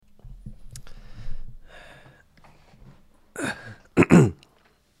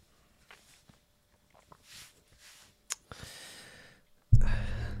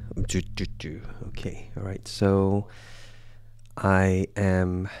Okay, all right. So I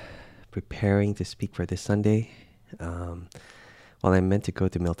am preparing to speak for this Sunday. Um, well, I'm meant to go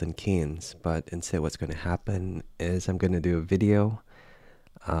to Milton Keynes, but instead, what's going to happen is I'm going to do a video.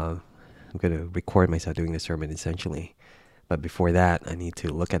 I'm going to record myself doing the sermon essentially. But before that, I need to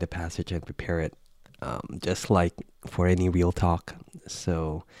look at the passage and prepare it, just like for any real talk.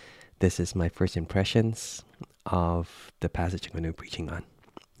 So this is my first impressions of the passage I'm going to be preaching on.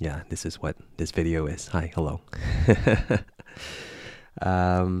 Yeah, this is what this video is. Hi, hello.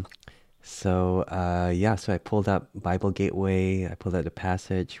 So I pulled up Bible Gateway. I pulled out the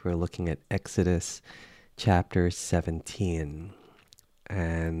passage. We're looking at Exodus chapter 17.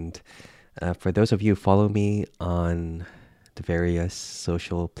 And for those of you who follow me on the various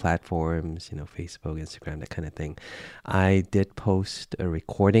social platforms, Facebook, Instagram, that kind of thing, I did post a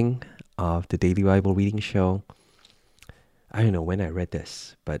recording of the Daily Bible Reading Show. I don't know when I read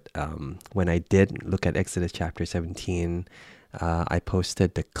this, but when I did look at Exodus chapter 17, I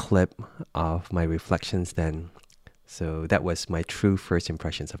posted the clip of my reflections then. So that was my true first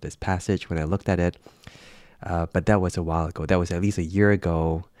impressions of this passage when I looked at it. But that was a while ago. That was at least a year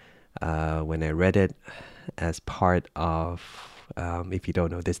ago when I read it as part of, if you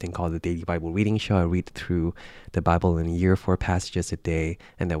don't know, this thing called the Daily Bible Reading Show. I read through the Bible in a year, 4 passages a day,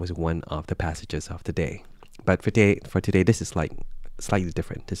 and that was one of the passages of the day. But for today, this is like slightly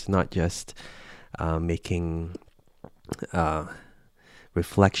different. This is not just making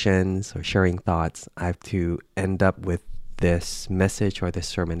reflections or sharing thoughts. I have to end up with this message or this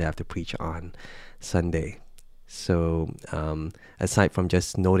sermon that I have to preach on Sunday. So aside from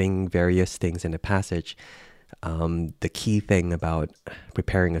just noting various things in the passage, the key thing about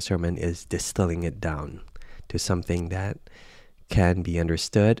preparing a sermon is distilling it down to something that can be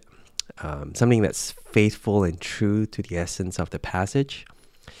understood, something that's faithful and true to the essence of the passage,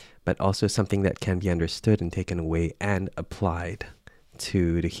 but also something that can be understood and taken away and applied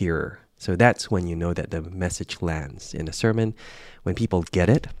to the hearer. So that's when you know that the message lands in a sermon, when people get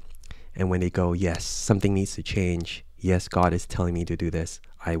it, and when they go, yes, something needs to change. Yes, God is telling me to do this.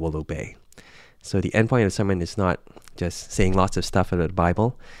 I will obey. So the end point of the sermon is not just saying lots of stuff out of the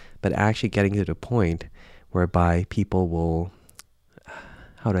Bible, but actually getting to the point whereby people will,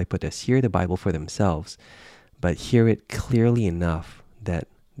 how do I put this, hear the Bible for themselves, but hear it clearly enough that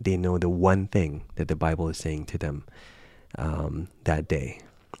they know the one thing that the Bible is saying to them that day.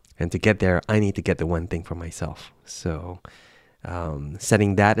 And to get there, I need to get the one thing for myself. So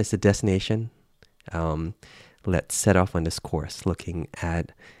setting that as the destination, let's set off on this course looking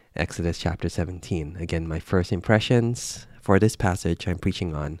at Exodus chapter 17. Again, my first impressions for this passage I'm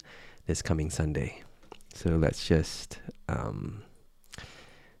preaching on this coming Sunday. So let's just,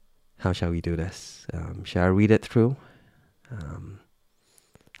 how shall we do this? Shall I read it through?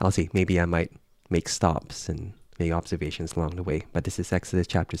 I'll see. Maybe I might make stops and make observations along the way. But this is Exodus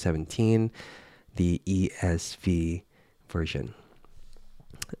chapter 17, the ESV version.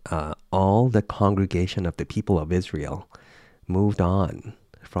 All the congregation of the people of Israel moved on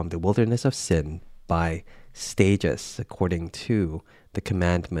from the wilderness of Sin by stages according to the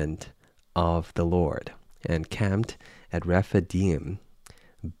commandment of the Lord, and camped at Rephidim,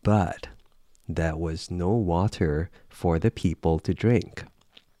 but there was no water for the people to drink.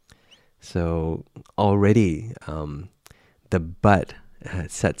 So already the but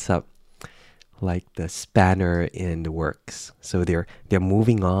sets up like the spanner in the works. So they're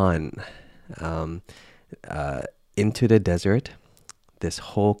moving on into the desert. This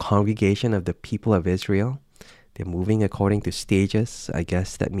whole congregation of the people of Israel, they're moving according to stages. I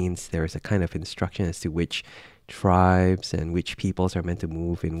guess that means there's a kind of instruction as to which tribes and which peoples are meant to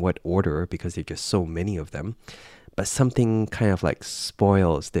move in what order, because there's just so many of them. But something kind of like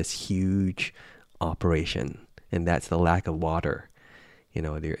spoils this huge operation, and that's the lack of water.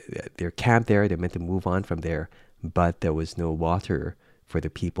 They're camped there, they're meant to move on from there, but there was no water for the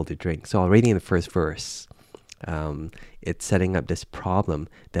people to drink. So already in the first verse, it's setting up this problem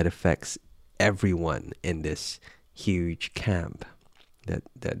that affects everyone in this huge camp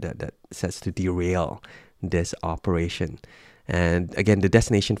that sets to derail this operation. And again, the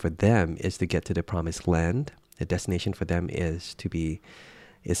destination for them is to get to the promised land. The destination for them is to be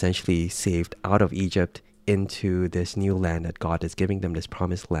essentially saved out of Egypt into this new land that God is giving them, this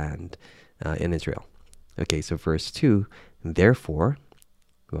promised land in Israel. Okay, so verse 2, therefore,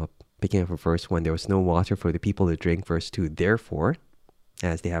 picking up from verse 1, there was no water for the people to drink. Verse 2, therefore,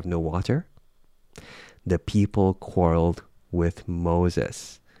 as they have no water, the people quarreled with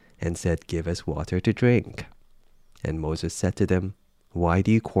Moses and said, give us water to drink. And Moses said to them, why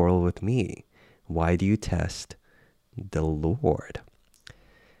do you quarrel with me? Why do you test the Lord?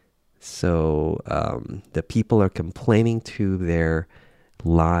 So the people are complaining to their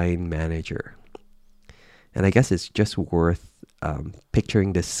line manager. And I guess it's just worth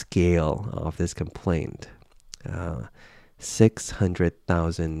picturing the scale of this complaint.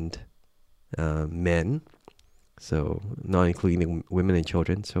 600,000 men, so not including women and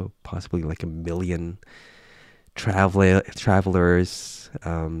children, so possibly like 1 million travelers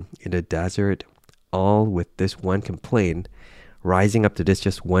in the desert, all with this one complaint, rising up to this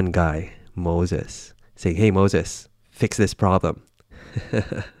just one guy, Moses, saying, "Hey Moses, fix this problem.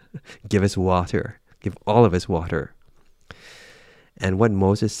 Give us water. Give all of us water." And what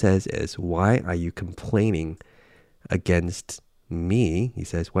Moses says is, "Why are you complaining against me?" He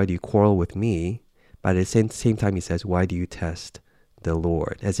says, "Why do you quarrel with me?" But at the same time, he says, "Why do you test the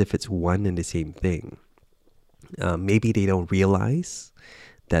Lord?" As if it's one and the same thing. Maybe they don't realize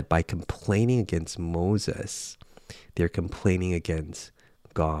that by complaining against Moses, they're complaining against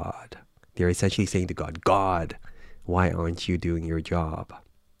God. They're essentially saying to God, "God, why aren't you doing your job?"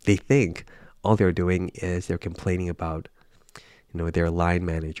 They think all they're doing is they're complaining about, their line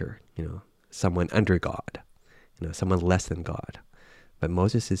manager, someone under God, someone less than God. But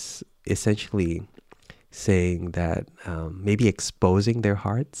Moses is essentially saying that, maybe exposing their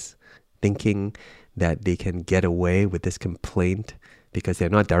hearts, thinking that they can get away with this complaint because they're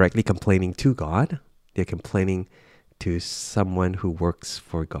not directly complaining to God. They're complaining to someone who works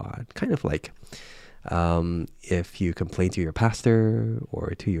for God. Kind of like if you complain to your pastor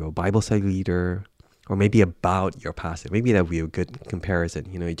or to your Bible study leader, or maybe about your pastor. Maybe that would be a good comparison.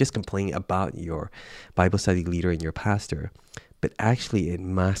 You just complain about your Bible study leader and your pastor, but actually it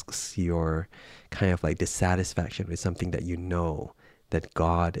masks your kind of like dissatisfaction with something that that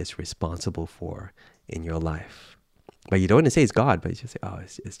God is responsible for in your life. But you don't want to say it's God, but you just say, "Oh,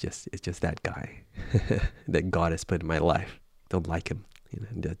 it's just that guy that God has put in my life. Don't like him."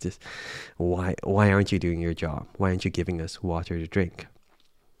 That's just why aren't you doing your job? Why aren't you giving us water to drink?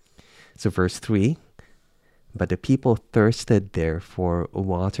 So verse 3, "But the people thirsted there for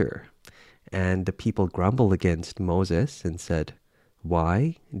water, and the people grumbled against Moses and said,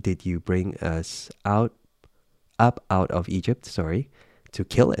 'Why did you bring us up out of Egypt, to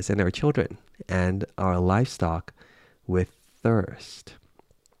kill us and our children and our livestock with thirst?'"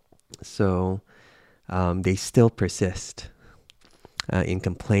 So they still persist in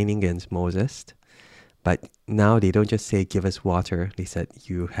complaining against Moses. But now they don't just say, "Give us water." They said,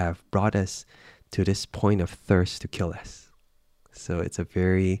 "You have brought us to this point of thirst to kill us." So it's a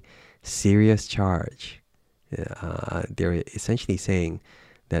very serious charge. They're essentially saying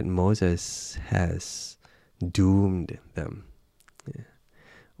that Moses has doomed them,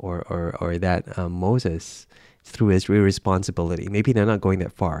 or that Moses, through his irresponsibility, maybe they're not going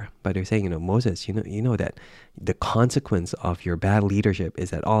that far, but they're saying, "Moses, you know that the consequence of your bad leadership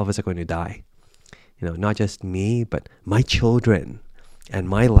is that all of us are going to die. Not just me, but my children and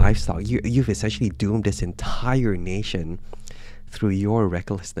my livestock. You've essentially doomed this entire nation through your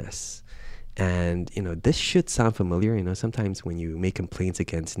recklessness." And this should sound familiar. Sometimes when you make complaints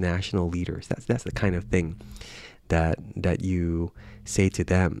against national leaders, that's the kind of thing that you say to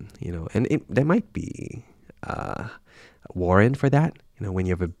them. And there might be warrant for that. When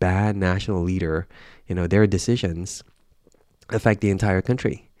you have a bad national leader, their decisions affect the entire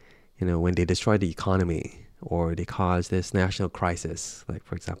country. When they destroy the economy or they cause this national crisis, like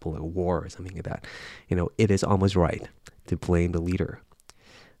for example, a war or something like that, it is almost right to blame the leader.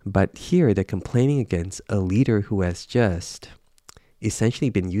 But here they're complaining against a leader who has just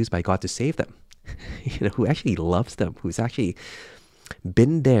essentially been used by God to save them, who actually loves them, who's actually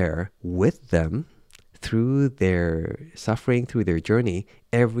been there with them through their suffering, through their journey,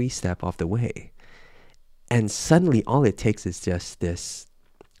 every step of the way. And suddenly all it takes is just this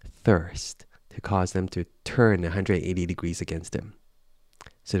thirst to cause them to turn 180 degrees against him.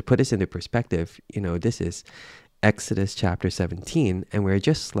 So to put this into perspective, this is Exodus chapter 17, and we're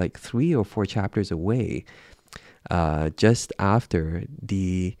just like 3 or 4 chapters away, just after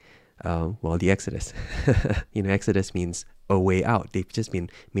the Exodus. Exodus means a way out. They've just been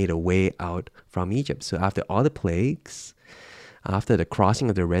made a way out from Egypt. So after all the plagues, after the crossing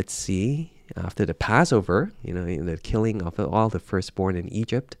of the Red Sea, after the Passover, the killing of all the firstborn in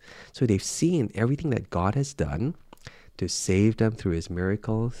Egypt. So they've seen everything that God has done to save them through his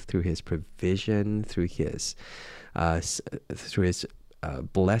miracles, through his provision, through his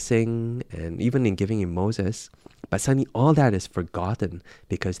blessing, and even in giving him Moses. But suddenly all that is forgotten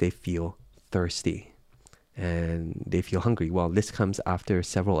because they feel thirsty and they feel hungry. Well, this comes after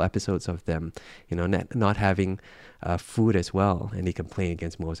several episodes of them, not having food as well, and they complain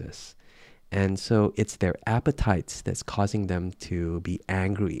against Moses. And so it's their appetites that's causing them to be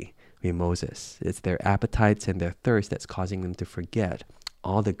angry Moses. It's their appetites and their thirst that's causing them to forget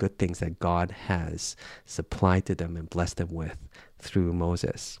all the good things that God has supplied to them and blessed them with through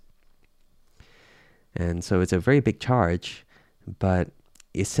Moses. And so it's a very big charge, but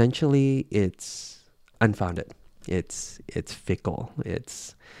essentially it's unfounded. It's fickle.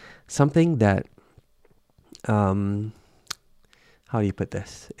 It's something that, how do you put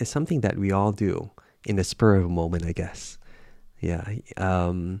this? It's something that we all do in the spur of a moment, I guess. Yeah.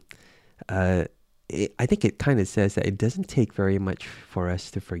 I think it kind of says that it doesn't take very much for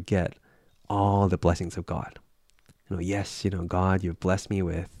us to forget all the blessings of God. Yes, God, you've blessed me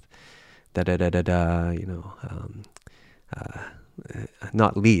with da da da da da,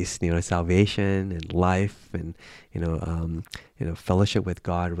 not least, salvation and life and, fellowship with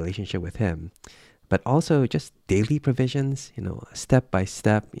God, relationship with Him. But also just daily provisions, step by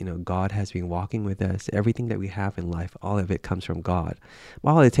step, God has been walking with us. Everything that we have in life, all of it comes from God.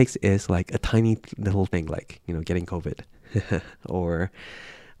 All it takes is like a tiny little thing like, getting COVID or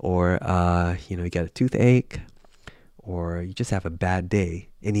you get a toothache, or you just have a bad day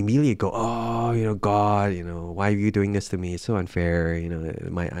and immediately go, oh, God, why are you doing this to me? It's so unfair, that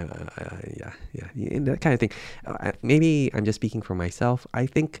kind of thing. Maybe I'm just speaking for myself. I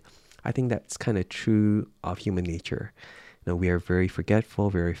think that's kind of true of human nature. We are very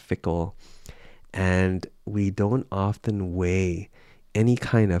forgetful, very fickle, and we don't often weigh any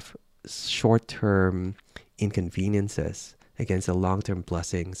kind of short-term inconveniences against the long-term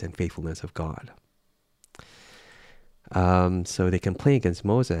blessings and faithfulness of God. So they complain against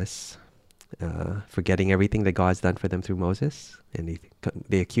Moses, forgetting everything that God's done for them through Moses, and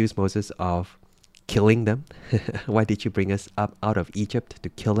they accuse Moses of killing them. Why did you bring us up out of Egypt to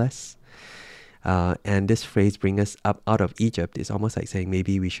kill us? And this phrase, bring us up out of Egypt, is almost like saying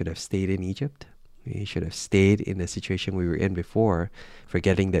maybe we should have stayed in Egypt. We should have stayed in the situation we were in before,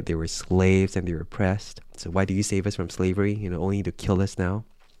 forgetting that they were slaves and they were oppressed. So why do you save us from slavery, only to kill us now?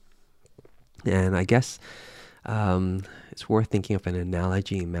 And I guess it's worth thinking of an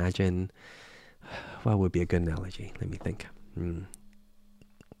analogy. Imagine, what would be a good analogy? Let me think.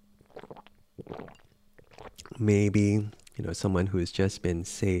 Maybe, someone who has just been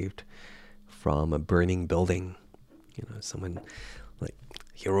saved from a burning building. Someone like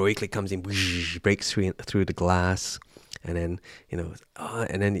heroically comes in, breaks through the glass, and then,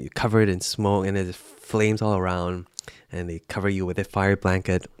 and then you cover it in smoke, and there's flames all around, and they cover you with a fire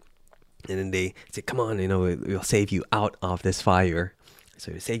blanket, and then they say, come on, we'll save you out of this fire.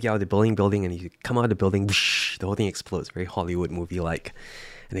 So they save you out of the building, and you come out of the building, the whole thing explodes, very Hollywood movie-like.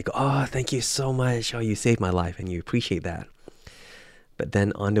 And they go, oh, thank you so much. Oh, you saved my life, and you appreciate that. But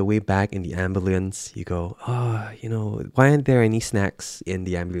then on the way back in the ambulance, you go, oh, why aren't there any snacks in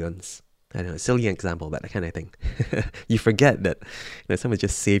the ambulance? I don't know, silly example, but that kind of thing. You forget that someone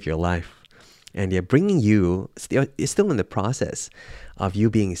just saved your life. And they're bringing you, it's still in the process of you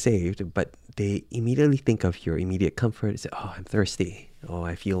being saved, but they immediately think of your immediate comfort. They say, oh, I'm thirsty. Oh,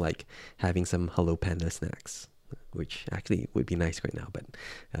 I feel like having some Hello Panda snacks, which actually would be nice right now, but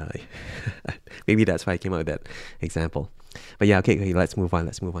maybe that's why I came out with that example. But yeah, okay, let's move on.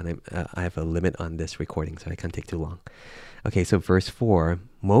 I have a limit on this recording, so I can't take too long. Okay, so verse 4,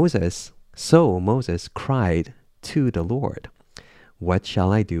 Moses cried to the Lord, what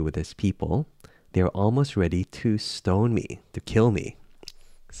shall I do with this people? They're almost ready to stone me, to kill me.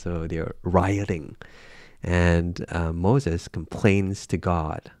 So they're rioting. And Moses complains to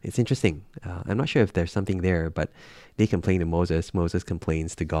God. It's interesting. I'm not sure if there's something there, but they complain to Moses. Moses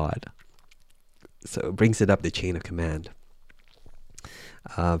complains to God. So it brings it up the chain of command.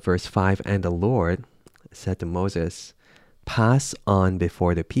 Verse 5, and the Lord said to Moses, pass on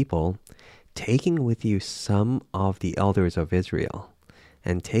before the people, taking with you some of the elders of Israel,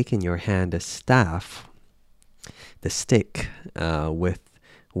 and take in your hand the staff, the stick with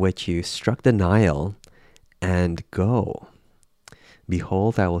which you struck the Nile, and go.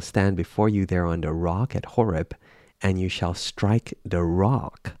 Behold, I will stand before you there on the rock at Horeb, and you shall strike the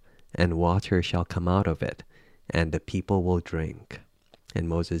rock, and water shall come out of it, and the people will drink. And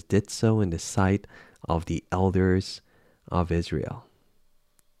Moses did so in the sight of the elders of Israel.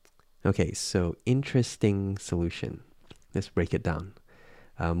 Okay, so interesting solution. Let's break it down.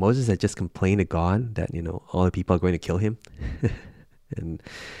 Moses had just complained to God that, all the people are going to kill him. And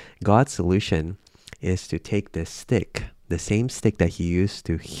God's solution is to take this stick, the same stick that he used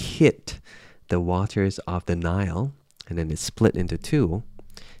to hit the waters of the Nile, and then it's split into two.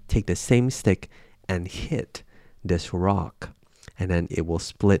 Take the same stick and hit this rock, and then it will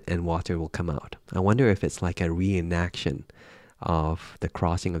split and water will come out. I wonder if it's like a reenaction of the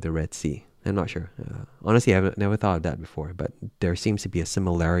crossing of the Red Sea, I'm not sure. Honestly, I've never thought of that before, but there seems to be a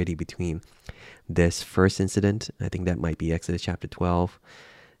similarity between this first incident. I think that might be Exodus chapter 12.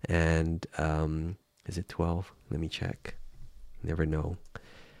 And is it 12? Let me check. Never know.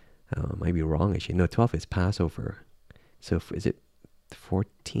 Might be wrong actually. No, 12 is Passover. So is it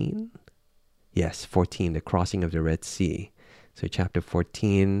 14? Yes, 14, the crossing of the Red Sea. So chapter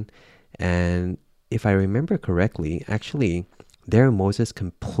 14. And if I remember correctly, actually, there Moses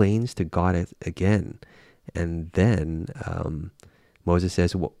complains to God again. And then Moses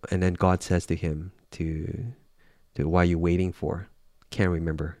says, and then God says to him, to what are you waiting for? Can't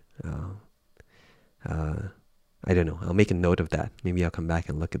remember. I don't know. I'll make a note of that. Maybe I'll come back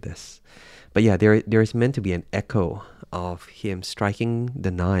and look at this. But yeah, there is meant to be an echo of him striking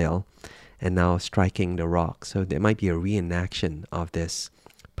the Nile and now striking the rock. So there might be a reenaction of this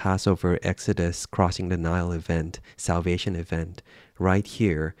Passover, Exodus, crossing the Nile event, salvation event, right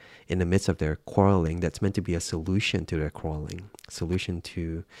here in the midst of their quarreling. That's meant to be a solution to their quarreling, solution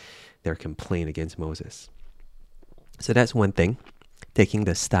to their complaint against Moses. So that's one thing, taking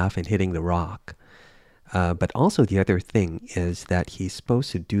the staff and hitting the rock. But also the other thing is that he's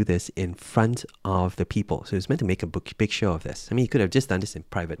supposed to do this in front of the people. So he's meant to make a big show of this. I mean, he could have just done this in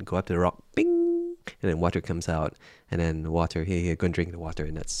private and go up to the rock, bing, and then water comes out, and then water, here, go and drink the water,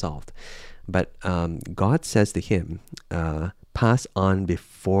 and that's solved. But God says to him, pass on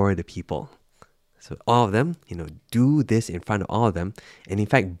before the people. So all of them, do this in front of all of them, and in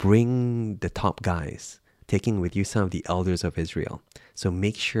fact, bring the top guys, taking with you some of the elders of Israel. So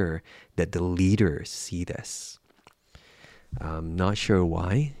make sure that the leaders see this. Not sure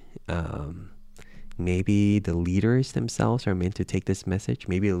why. Maybe the leaders themselves are meant to take this message.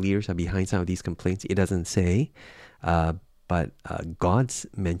 Maybe the leaders are behind some of these complaints. It doesn't say, but God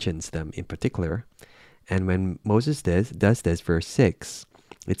mentions them in particular. And when Moses does this, verse 6,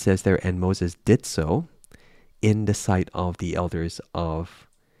 it says there, and Moses did so in the sight of the elders of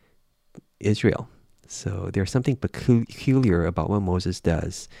Israel. So there's something peculiar about what Moses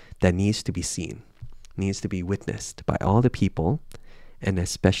does that needs to be seen, needs to be witnessed by all the people, and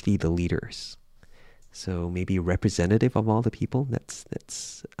especially the leaders. So maybe representative of all the people.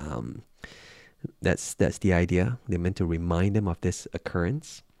 That's the idea. They're meant to remind them of this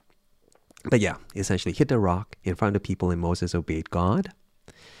occurrence. But yeah, essentially hit the rock in front of the people, and Moses obeyed God.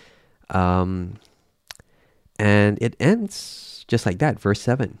 And it ends just like that, verse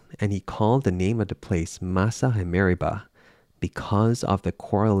 7. And he called the name of the place Massah and Meribah because of the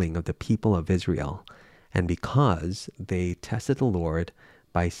quarreling of the people of Israel, and because they tested the Lord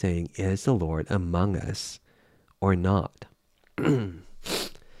by saying, is the Lord among us or not?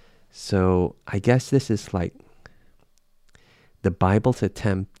 So I guess this is like the Bible's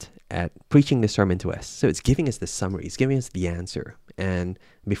attempt at preaching the sermon to us. So it's giving us the summary. It's giving us the answer. And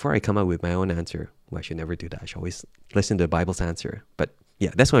before I come up with my own answer, well, I should never do that. I should always listen to the Bible's answer. But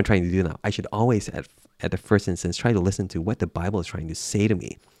yeah, that's what I'm trying to do now. I should always, at the first instance, try to listen to what the Bible is trying to say to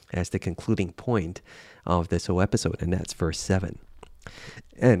me as the concluding point of this whole episode. And that's verse 7.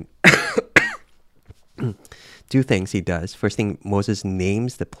 And two things he does. First thing, Moses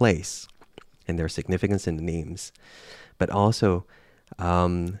names the place, and there's significance in the names. But also,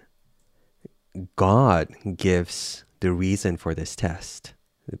 God gives the reason for this test.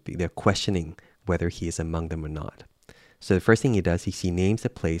 They're questioning whether he is among them or not. So the first thing he does is he names the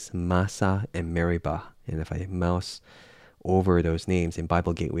place Massah and Meribah. And if I mouse over those names in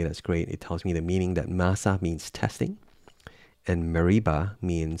Bible Gateway, that's great. It tells me the meaning that Massah means testing, and Meribah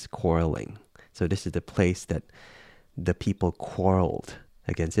means quarreling. So this is the place that the people quarreled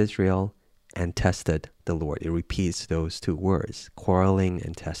against Israel and tested the Lord. It repeats those two words, quarreling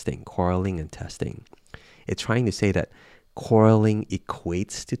and testing, quarreling and testing. It's trying to say that quarreling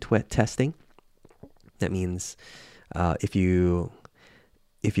equates to testing. That means if you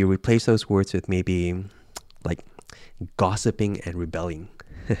replace those words with maybe like gossiping and rebelling,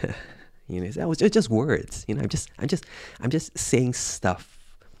 it's just words. I'm just saying stuff,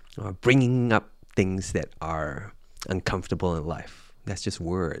 or bringing up things that are uncomfortable in life. That's just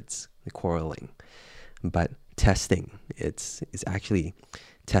words. Quarreling. But testing, it's actually,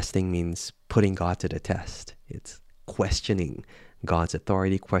 testing means putting God to the test. It's questioning God's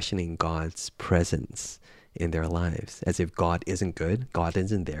authority, questioning God's presence in their lives, as if God isn't good, God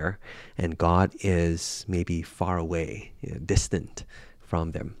isn't there, and God is maybe far away, distant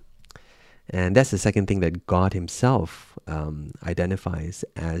from them. And that's the second thing that God himself identifies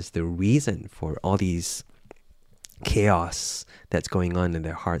as the reason for all these chaos that's going on in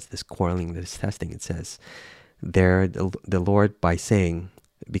their hearts, this quarreling, this testing. It says there, the Lord, by saying,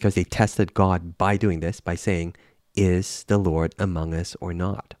 because they tested God by doing this, by saying, is the Lord among us or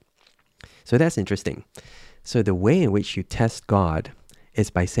not? So that's interesting. So the way in which you test God is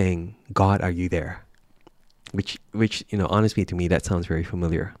by saying, God, are you there? Which honestly, to me, that sounds very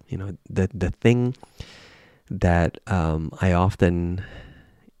familiar. The thing that I often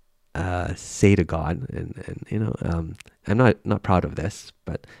say to God, and I'm not proud of this,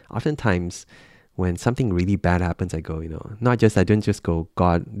 but oftentimes when something really bad happens, I go, I don't just go,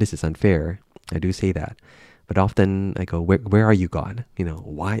 God, this is unfair. I do say that, but often I go, where are you, God?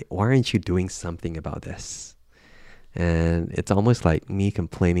 Why aren't you doing something about this? And it's almost like me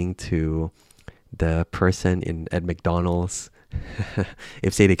complaining to the person at McDonald's.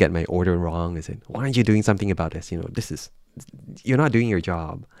 If say they get my order wrong, I say, why aren't you doing something about this? You're not doing your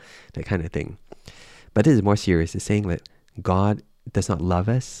job, that kind of thing. But this is more serious. It's saying that God does not love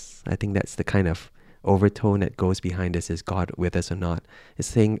us. I think that's the kind of overtone that goes behind this, is God with us or not. It's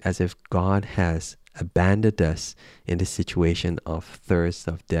saying as if God has abandoned us in this situation of thirst,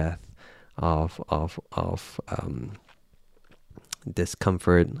 of death, of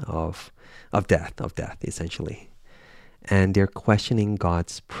discomfort, of death, essentially. And they're questioning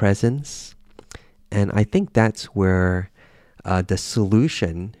God's presence. And I think that's where the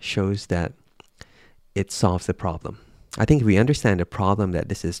solution shows that it solves the problem. I think if we understand the problem that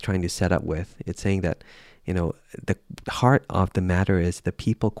this is trying to set up with, it's saying that, the heart of the matter is the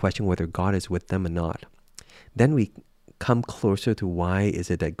people question whether God is with them or not. Then we come closer to why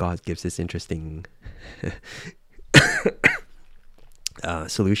is it that God gives this interesting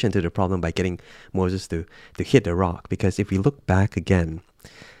solution to the problem by getting Moses to hit the rock. Because if we look back again,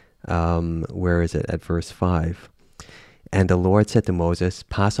 where is it? At verse 5. And the Lord said to Moses,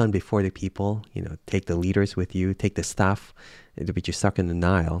 pass on before the people, take the leaders with you, take the staff which you stuck in the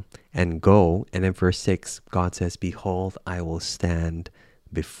Nile, and go. And then verse 6, God says, behold, I will stand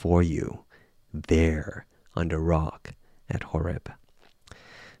before you there on the rock at Horeb.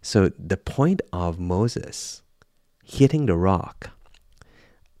 So the point of Moses hitting the rock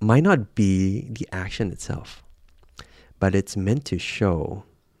might not be the action itself, but it's meant to show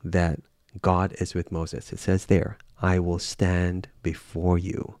that God is with Moses. It says there, I will stand before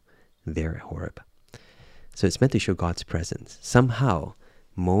you there at Horeb. So it's meant to show God's presence. Somehow,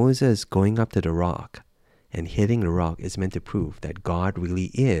 Moses going up to the rock and hitting the rock is meant to prove that God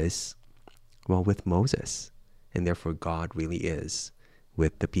really is, with Moses. And therefore, God really is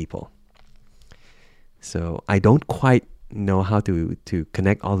with the people. So I don't quite know how to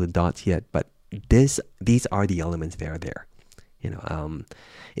connect all the dots yet, but these are the elements that are there.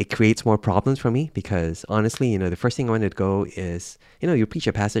 It creates more problems for me because honestly, the first thing I want to go is, you preach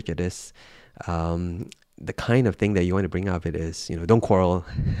a passage of this, the kind of thing that you want to bring up it is, don't quarrel,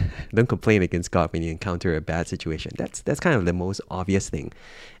 don't complain against God when you encounter a bad situation. That's kind of the most obvious thing.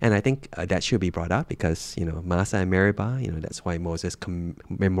 And I think that should be brought up because, Massa and Meribah, that's why Moses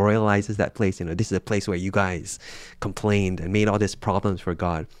memorializes that place. This is a place where you guys complained and made all these problems for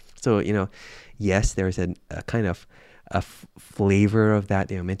God. So, yes, there's a kind of a flavor of that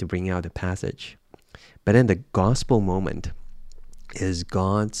they're meant to bring out the passage. But then the gospel moment is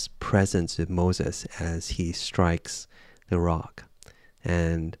God's presence with Moses as he strikes the rock.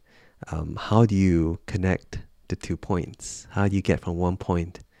 And how do you connect the 2 points? How do you get from one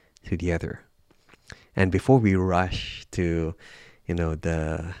point to the other? And before we rush to,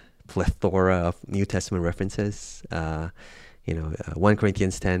 the plethora of New Testament references, 1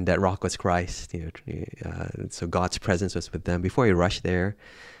 Corinthians 10, that rock was Christ. So God's presence was with them. Before we rush there,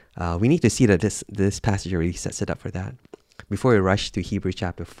 we need to see that this passage already sets it up for that. Before we rush to Hebrews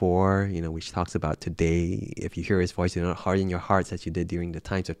chapter 4, which talks about today, if you hear his voice, do not harden your hearts as you did during the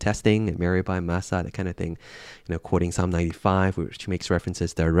times of testing at Meribah and Massah, that kind of thing. Quoting Psalm 95, which makes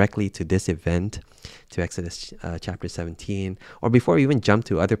references directly to this event, to Exodus chapter 17. Or before we even jump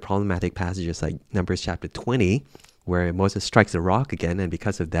to other problematic passages like Numbers chapter 20, where Moses strikes the rock again, and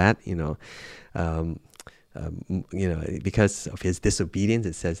because of that, because of his disobedience,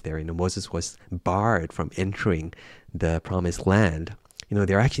 it says there, Moses was barred from entering the promised land.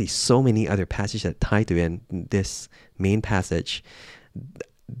 There are actually so many other passages that tie to it. And this main passage,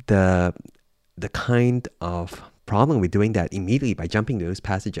 the kind of problem with doing that immediately by jumping to those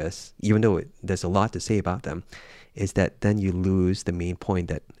passages, even though there's a lot to say about them, is that then you lose the main point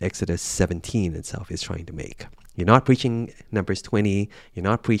that Exodus 17 itself is trying to make. You're not preaching Numbers 20, you're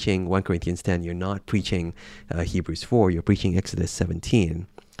not preaching 1 Corinthians 10, you're not preaching Hebrews 4, you're preaching Exodus 17.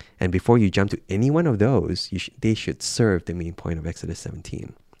 And before you jump to any one of those, they should serve the main point of Exodus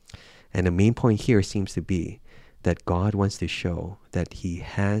 17. And the main point here seems to be that God wants to show that he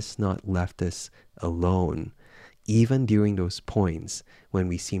has not left us alone, even during those points when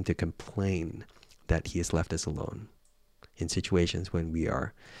we seem to complain that he has left us alone. In situations when we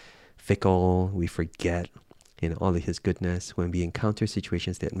are fickle, we forget, all of his goodness. When we encounter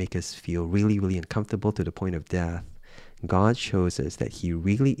situations that make us feel really, really uncomfortable to the point of death, God shows us that he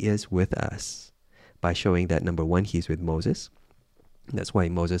really is with us by showing that, number one, he's with Moses. That's why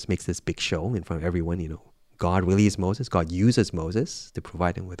Moses makes this big show in front of everyone. God really is Moses. God uses Moses to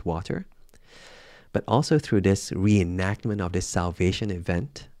provide him with water. But also through this reenactment of this salvation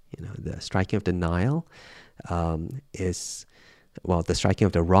event, the striking of the Nile the striking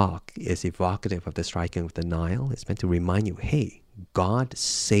of the rock is evocative of the striking of the Nile. It's meant to remind you, hey, God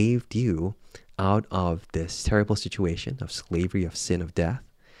saved you out of this terrible situation of slavery, of sin, of death.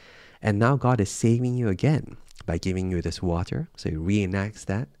 And now God is saving you again by giving you this water. So he reenacts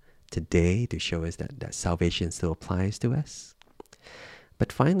that today to show us that salvation still applies to us.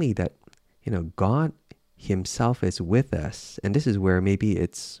 But finally, that God himself is with us. And this is where maybe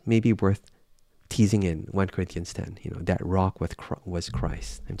it's worth teasing in 1 Corinthians 10. That rock was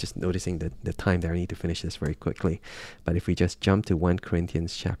Christ. I'm just noticing the time there. I need to finish this very quickly. But if we just jump to 1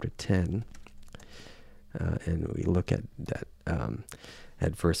 Corinthians chapter 10, and we look at that,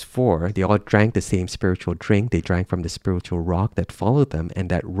 at verse 4, they all drank the same spiritual drink. They drank from the spiritual rock that followed them, and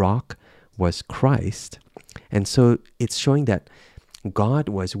that rock was Christ. And so it's showing that God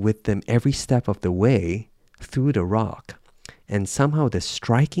was with them every step of the way through the rock. And somehow the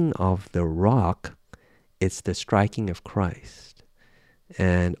striking of the rock, it's the striking of Christ.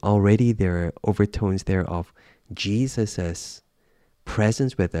 And already there are overtones there of Jesus'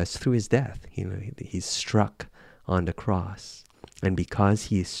 presence with us through his death. He's struck on the cross. And because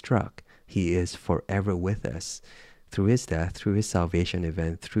he is struck, he is forever with us through his death, through his salvation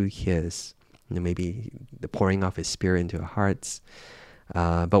event, through his, maybe the pouring of his spirit into our hearts.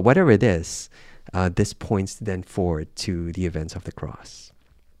 But whatever it is, this points then forward to the events of the cross.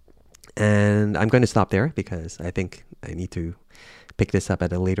 And I'm going to stop there because I think I need to pick this up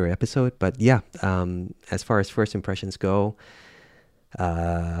at a later episode. But yeah, as far as first impressions go,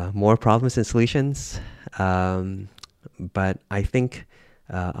 more problems than solutions. But I think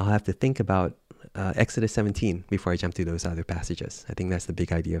I'll have to think about Exodus 17 before I jump to those other passages. I think that's the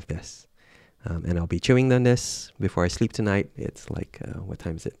big idea of this. And I'll be chewing on this before I sleep tonight. It's like, what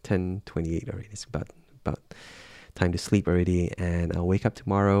time is it? 10:28 already. It's about time to sleep already. And I'll wake up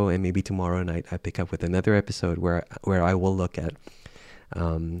tomorrow, and maybe tomorrow night I pick up with another episode where I will look at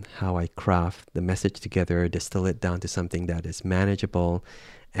how I craft the message together, distill it down to something that is manageable,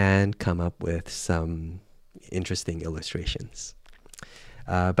 and come up with some interesting illustrations.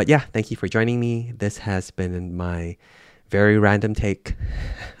 But yeah, thank you for joining me. This has been my very random take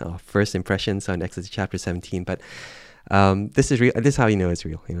of first impressions on Exodus chapter 17. But this is real. This is how you know it's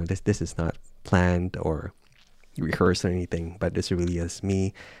real. This is not planned or rehearsed or anything, but this really is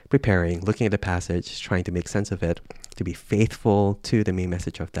me preparing, looking at the passage, trying to make sense of it, to be faithful to the main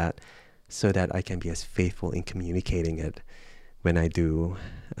message of that, so that I can be as faithful in communicating it when I do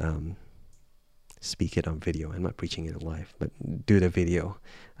speak it on video. I'm not preaching it live, but do the video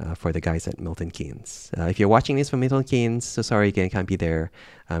for the guys at Milton Keynes. If you're watching this from Milton Keynes, so sorry again, can't be there.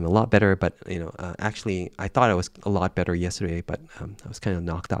 I'm a lot better, but actually I thought I was a lot better yesterday, but I was kind of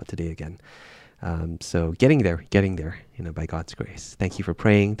knocked out today again. So getting there, by God's grace. Thank you for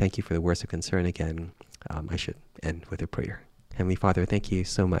praying. Thank you for the words of concern again. I should end with a prayer. Heavenly Father, thank you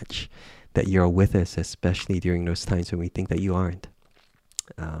so much that you're with us, especially during those times when we think that you aren't.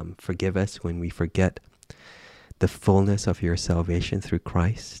 Forgive us when we forget the fullness of your salvation through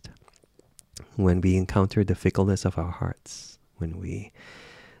Christ, when we encounter the fickleness of our hearts, when we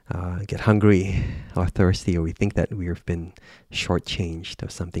get hungry or thirsty, or we think that we have been shortchanged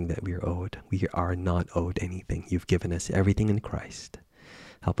of something that we are owed. We are not owed anything. You've given us everything in Christ.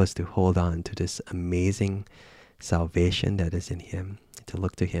 Help us to hold on to this amazing salvation that is in him, to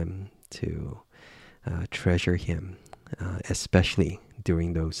look to him, to treasure him, especially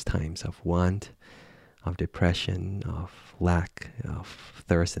during those times of want, of depression, of lack, of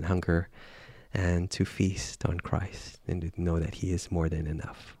thirst and hunger, and to feast on Christ and to know that he is more than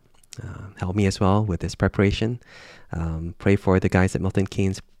enough. Help me as well with this preparation. Pray for the guys at Milton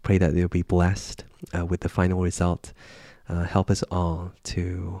Keynes. Pray that they'll be blessed with the final result. Help us all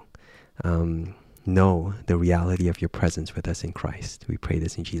to know the reality of your presence with us in Christ. We pray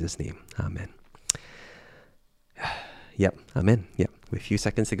this in Jesus' name. Amen. Yep, amen. Yep, with a few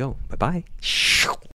seconds to go. Bye-bye.